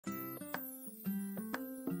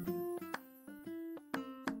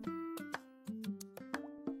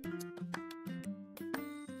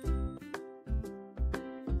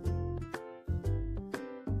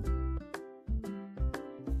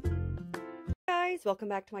guys, welcome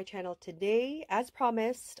back to my channel. Today, as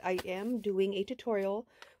promised, I am doing a tutorial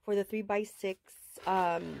for the 3x6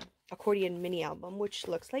 accordion mini album, which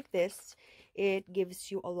looks like this. It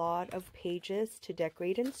gives you a lot of pages to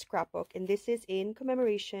decorate and scrapbook, and this is in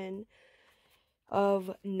commemoration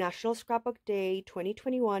of National Scrapbook Day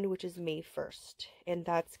 2021, which is May 1st, and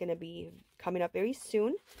that's going to be coming up very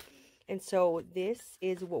soon. And so this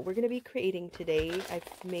is what we're going to be creating today.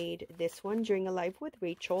 I've made this one during a live with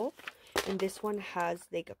Rachel, and this one has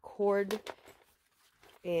like a cord,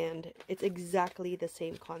 and it's exactly the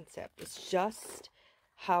same concept. It's just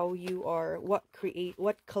how you are, what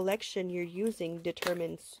collection you're using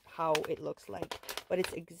determines how it looks like, but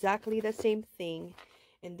it's exactly the same thing.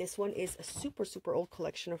 And this one is a super old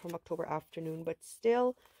collection from October afternoon, but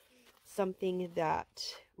still something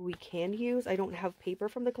that we can use. I don't have paper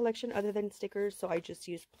from the collection other than stickers, so I just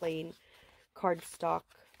use plain cardstock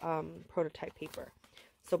prototype paper.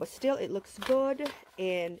 So, but still, it looks good,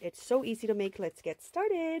 and it's so easy to make. Let's get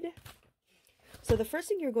started. So the first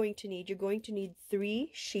thing you're going to need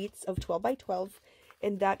 3 sheets of 12 by 12,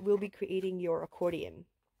 and that will be creating your accordion.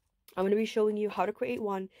 I'm going to be showing you how to create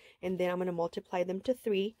one, and then I'm going to multiply them to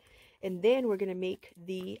 3, and then we're going to make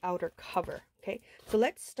the outer cover. Okay, so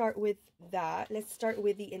let's start with that. Let's start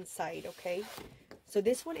with the inside. Okay, so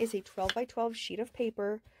this one is a 12 by 12 sheet of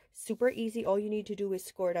paper. Super easy. All you need to do is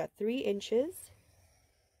score it at 3 inches,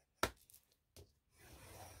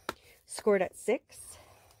 score it at 6,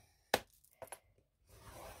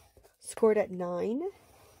 score it at 9,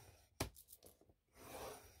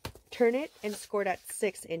 turn it and score it at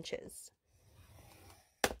 6 inches.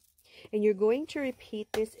 And you're going to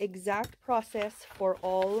repeat this exact process for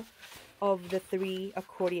all of the 3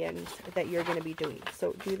 accordions that you're going to be doing.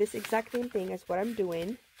 So do this exact same thing as what I'm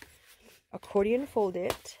doing. Accordion fold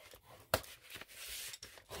it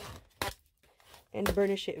and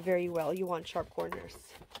burnish it very well. You want sharp corners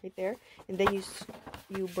right there, and then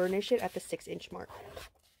you burnish it at the 6-inch mark.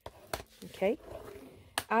 Okay,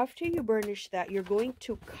 after you burnish that, you're going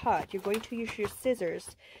to cut. You're going to use your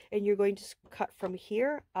scissors, and you're going to cut from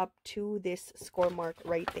here up to this score mark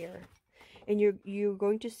right there. And you're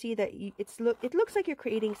going to see that it looks like you're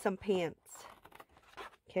creating some pants.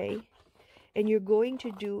 Okay, and you're going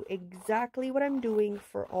to do exactly what I'm doing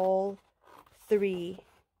for all 3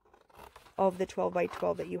 of the 12 by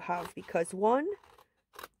 12 that you have, because one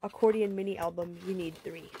accordion mini album, you need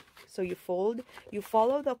 3. So you follow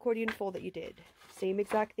the accordion fold that you did. Same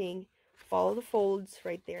exact thing. Follow the folds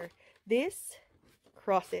right there. This,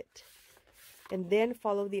 cross it. And then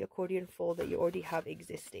follow the accordion fold that you already have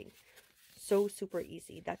existing. So super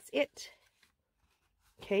easy. That's it.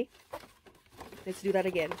 Okay. Let's do that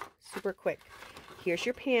again. Super quick. Here's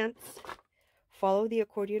your pants. Follow the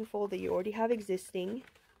accordion fold that you already have existing.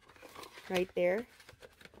 Right there.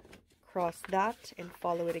 Cross that and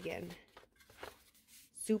follow it again.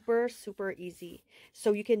 Super easy.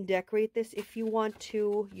 So you can decorate this if you want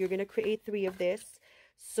to. You're going to create 3 of this.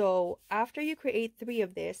 So after you create 3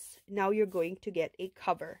 of this, now you're going to get a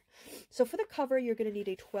cover. So for the cover, you're going to need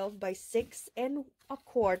a 12 by 6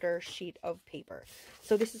 1/4 sheet of paper.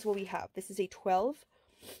 So this is what we have. This is a 12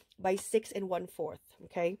 by 6 1/4.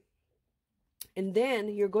 Okay. And then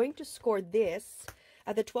you're going to score this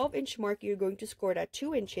at the 12-inch mark. You're going to score it at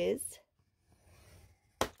 2 inches.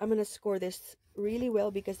 I'm going to score this really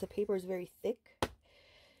well because the paper is very thick.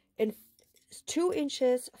 And 2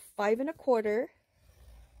 inches, 5 1/4,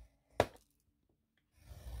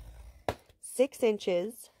 6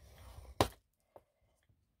 inches,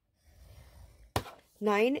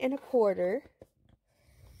 9 1/4,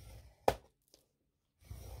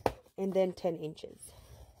 and then 10 inches.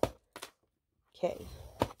 Okay.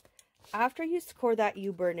 After you score that,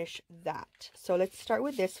 you burnish that. So let's start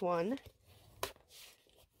with this one.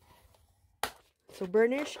 So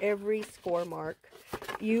burnish every score mark.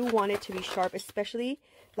 You want it to be sharp, especially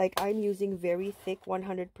like I'm using very thick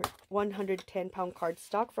 110-pound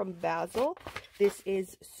cardstock from Basil. This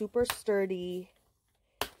is super sturdy,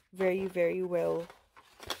 very well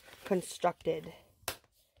constructed.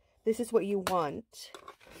 This is what you want.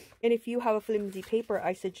 And if you have a flimsy paper,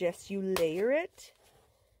 I suggest you layer it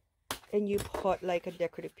and you put like a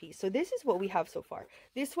decorative piece. So this is what we have so far.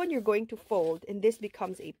 This one you're going to fold, and this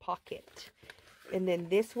becomes a pocket. And then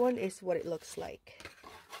this one is what it looks like.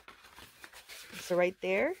 So right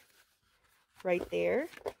there,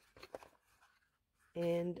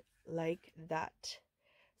 and like that.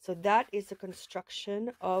 So that is the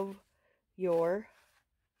construction of your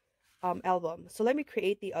album. So let me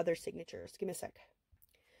create the other signatures. Give me a sec.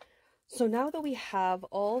 So now that we have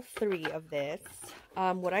all 3 of this,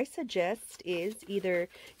 what I suggest is either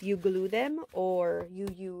you glue them or you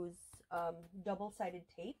use double-sided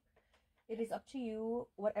tape. It is up to you,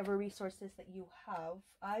 whatever resources that you have.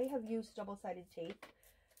 I have used double-sided tape.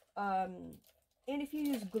 And if you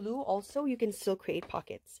use glue also, you can still create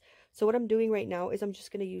pockets. So what I'm doing right now is I'm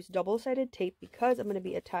just going to use double-sided tape because I'm going to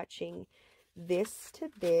be attaching this to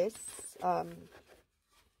this.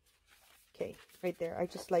 Okay, right there. I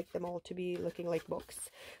just like them all to be looking like books.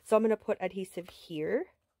 So I'm going to put adhesive here.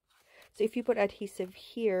 So if you put adhesive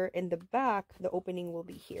here in the back, the opening will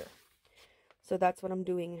be here. So that's what I'm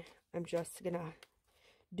doing. I'm just going to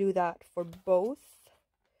do that for both.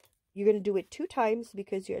 You're going to do it 2 times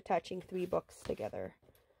because you're attaching 3 books together.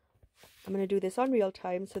 I'm going to do this on real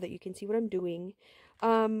time so that you can see what I'm doing.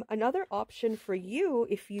 Another option for you,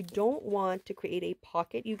 if you don't want to create a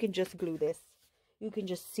pocket, you can just glue this. You can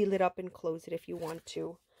just seal it up and close it if you want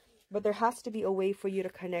to. But there has to be a way for you to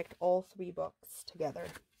connect all 3 books together.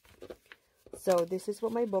 So this is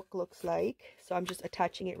what my book looks like. So I'm just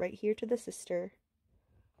attaching it right here to the sister.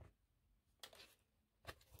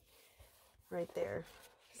 Right there.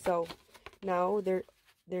 So now they're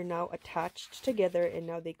now attached together, and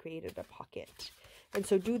now they created a pocket. And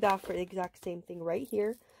so do that for the exact same thing right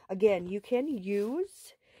here. Again, you can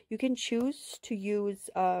choose to use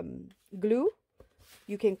glue.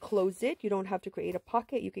 You can close it. You don't have to create a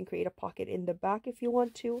pocket. You can create a pocket in the back if you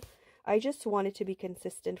want to. I just want it to be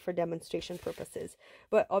consistent for demonstration purposes.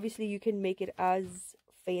 But obviously you can make it as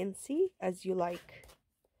fancy as you like.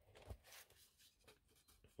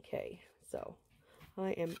 Okay, so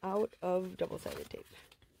I am out of double-sided tape.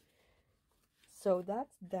 So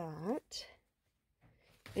that's that.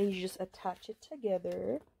 And you just attach it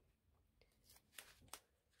together.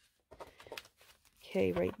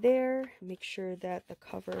 Okay, right there. Make sure that the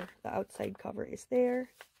cover, the outside cover is there.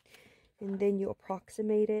 And then you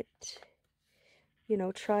approximate it. You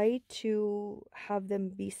know, try to have them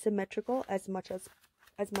be symmetrical as much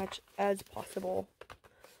as possible.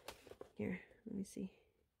 Here, let me see.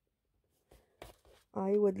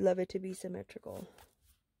 I would love it to be symmetrical.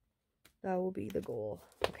 That will be the goal.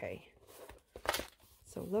 Okay.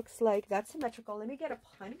 So looks like that's symmetrical. Let me get a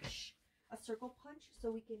punch, a circle punch,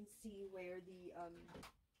 so we can see where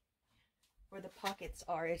the pockets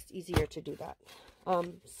are. It's easier to do that.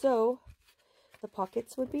 So the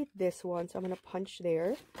pockets would be this one. So I'm going to punch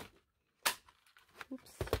there.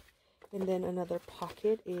 Oops. And then another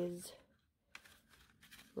pocket is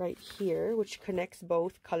right here, which connects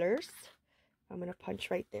both colors. I'm going to punch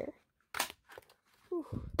right there. Whew,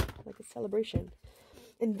 like a celebration.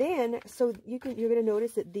 And then, so you're going to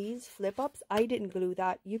notice that these flip-ups, I didn't glue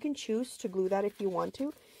that. You can choose to glue that if you want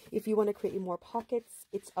to. If you want to create more pockets,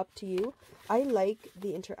 it's up to you. I like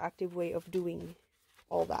the interactive way of doing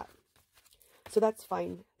all that. So that's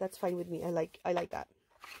fine. That's fine with me. I like that.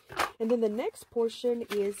 And then the next portion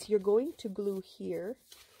is you're going to glue here.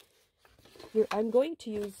 I'm going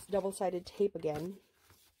to use double-sided tape again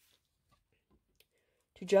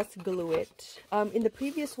to just glue it. In the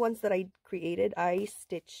previous ones that I created, I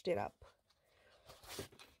stitched it up.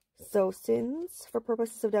 So since, for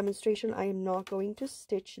purposes of demonstration, I am not going to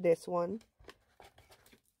stitch this one.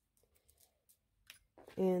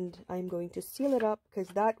 And I'm going to seal it up because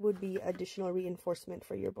that would be additional reinforcement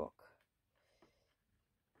for your book.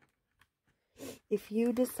 If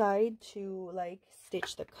you decide to like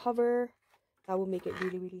stitch the cover, that will make it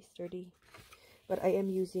really, really sturdy. But I am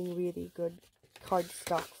using really good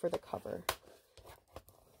cardstock for the cover.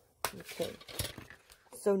 Okay,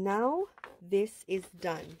 so now this is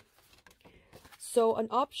done. So an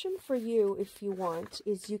option for you, if you want,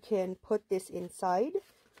 is you can put this inside,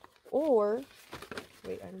 or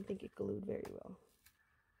wait, I don't think it glued very well.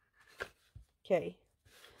 Okay,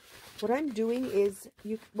 what I'm doing is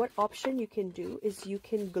what option you can do is you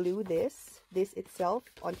can glue this itself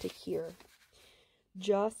onto here.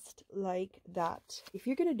 Just like that. If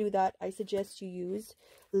you're going to do that, I suggest you use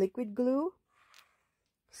liquid glue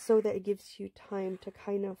so that it gives you time to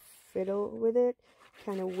kind of fiddle with it,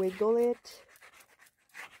 kind of wiggle it,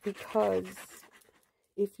 because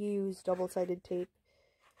if you use double-sided tape,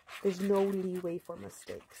 there's no leeway for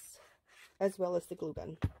mistakes, as well as the glue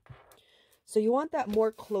gun. So you want that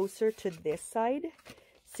more closer to this side,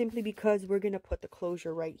 simply because we're going to put the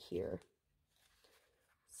closure right here.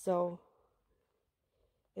 So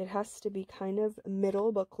it has to be kind of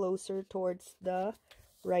middle, but closer towards the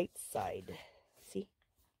right side. See?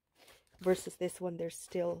 Versus this one, there's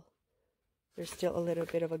still a little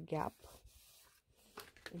bit of a gap.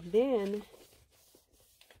 And then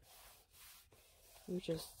you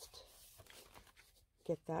just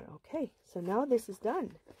get that. Okay, so now this is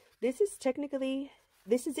done. This is technically,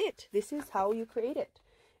 this is it. This is how you create it.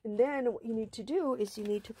 And then what you need to do is you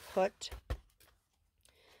need to put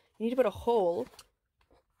you need to put a hole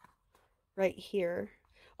right here.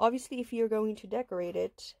 Obviously, if you're going to decorate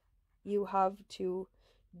it, you have to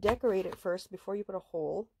decorate it first before you put a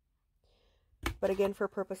hole. But again, for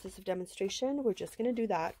purposes of demonstration, we're just going to do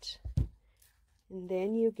that. And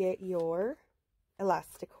then you get your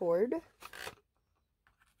elastic cord,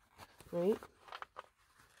 right?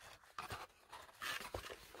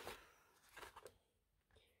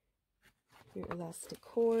 Your elastic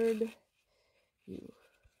cord.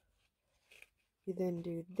 You then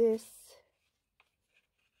do this.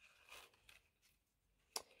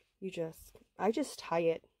 I just tie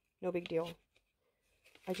it, no big deal.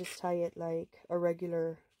 I just tie it like a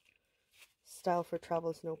regular Style for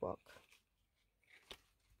Travels notebook.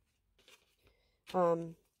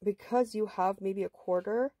 Because you have maybe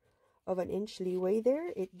 1/4 of an inch leeway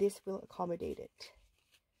there, this will accommodate it.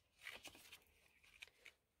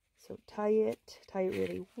 So tie it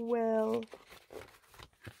really well.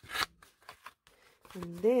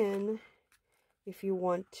 And then if you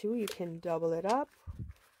want to, you can double it up,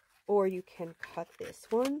 or you can cut this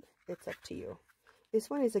one. It's up to you. This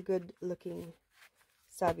one is a good looking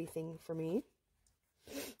savvy thing for me.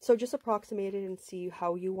 So just approximate it and see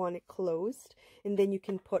how you want it closed. And then you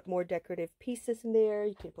can put more decorative pieces in there.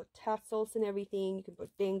 You can put tassels and everything. You can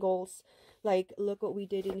put dangles. Like, look what we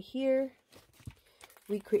did in here.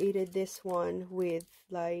 We created this one with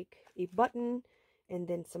like a button and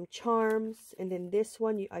then some charms. And then this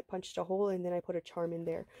one, I punched a hole and then I put a charm in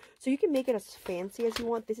there. So you can make it as fancy as you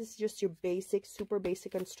want. This is just your basic, super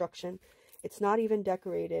basic construction. It's not even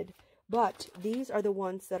decorated. But these are the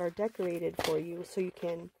ones that are decorated for you. So you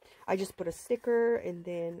can, I just put a sticker and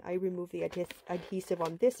then I remove the adhesive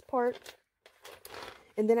on this part.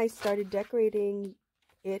 And then I started decorating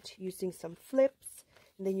it using some flips.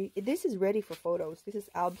 And then this is ready for photos. This is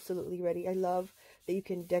absolutely ready. I love that you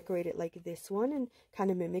can decorate it like this one and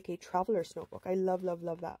kind of mimic a traveler's notebook. I love, love,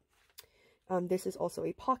 love that. This is also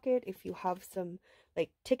a pocket if you have some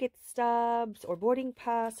like ticket stubs or boarding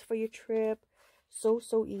pass for your trip. So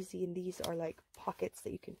easy. And these are like pockets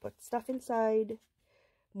that you can put stuff inside.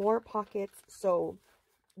 More pockets. So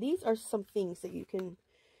these are some things that you can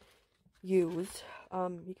use.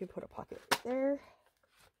 You can put a pocket right there.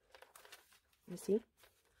 You see?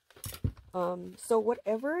 So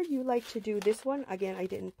whatever you like to do, this one again I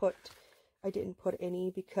didn't put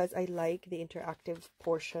any because I like the interactive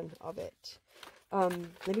portion of it.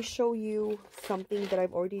 Let me show you something that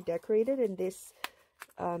I've already decorated. And this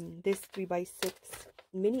 3x6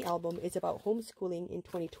 mini album is about homeschooling in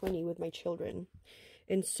 2020 with my children.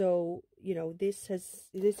 And so, you know, this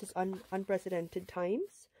is unprecedented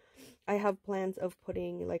times. I have plans of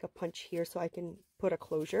putting like a punch here so I can put a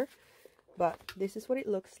closure. But this is what it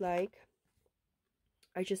looks like.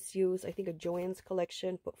 I just use, I think, a Joann's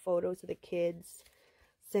collection, put photos of the kids,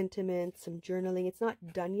 sentiments, some journaling. It's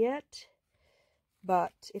not done yet,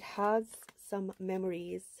 but it has some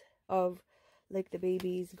memories of like the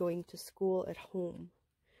babies going to school at home.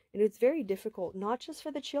 And it's very difficult, not just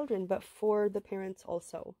for the children, but for the parents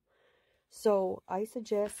also. So I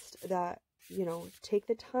suggest that, you know, take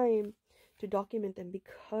the time to document them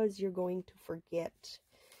because you're going to forget.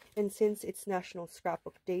 And since it's National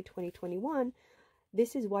Scrapbook Day 2021,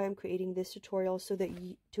 this is why I'm creating this tutorial, so that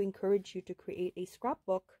to encourage you to create a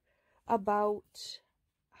scrapbook about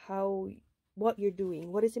what you're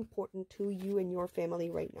doing, what is important to you and your family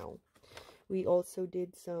right now. We also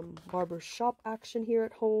did some barber shop action here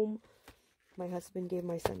at home. My husband gave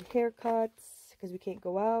my son haircuts because we can't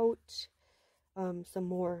go out. Some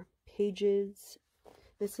more pages.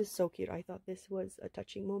 This is so cute. I thought this was a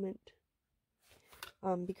touching moment.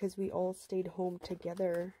 Because we all stayed home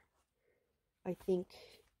together. I think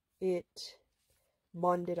it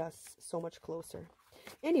bonded us so much closer.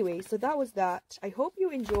 Anyway, so that was that. I hope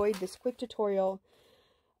you enjoyed this quick tutorial.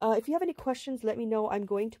 If you have any questions, let me know. I'm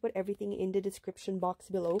going to put everything in the description box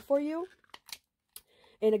below for you.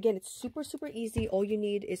 And again, it's super, super easy. All you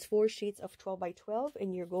need is 4 sheets of 12x12,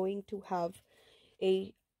 and you're going to have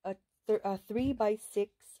a 3x6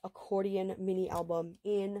 accordion mini album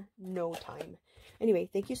in no time. Anyway,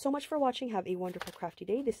 thank you so much for watching. Have a wonderful crafty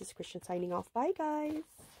day. This is Christian signing off. Bye, guys.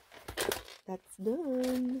 That's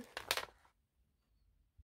done.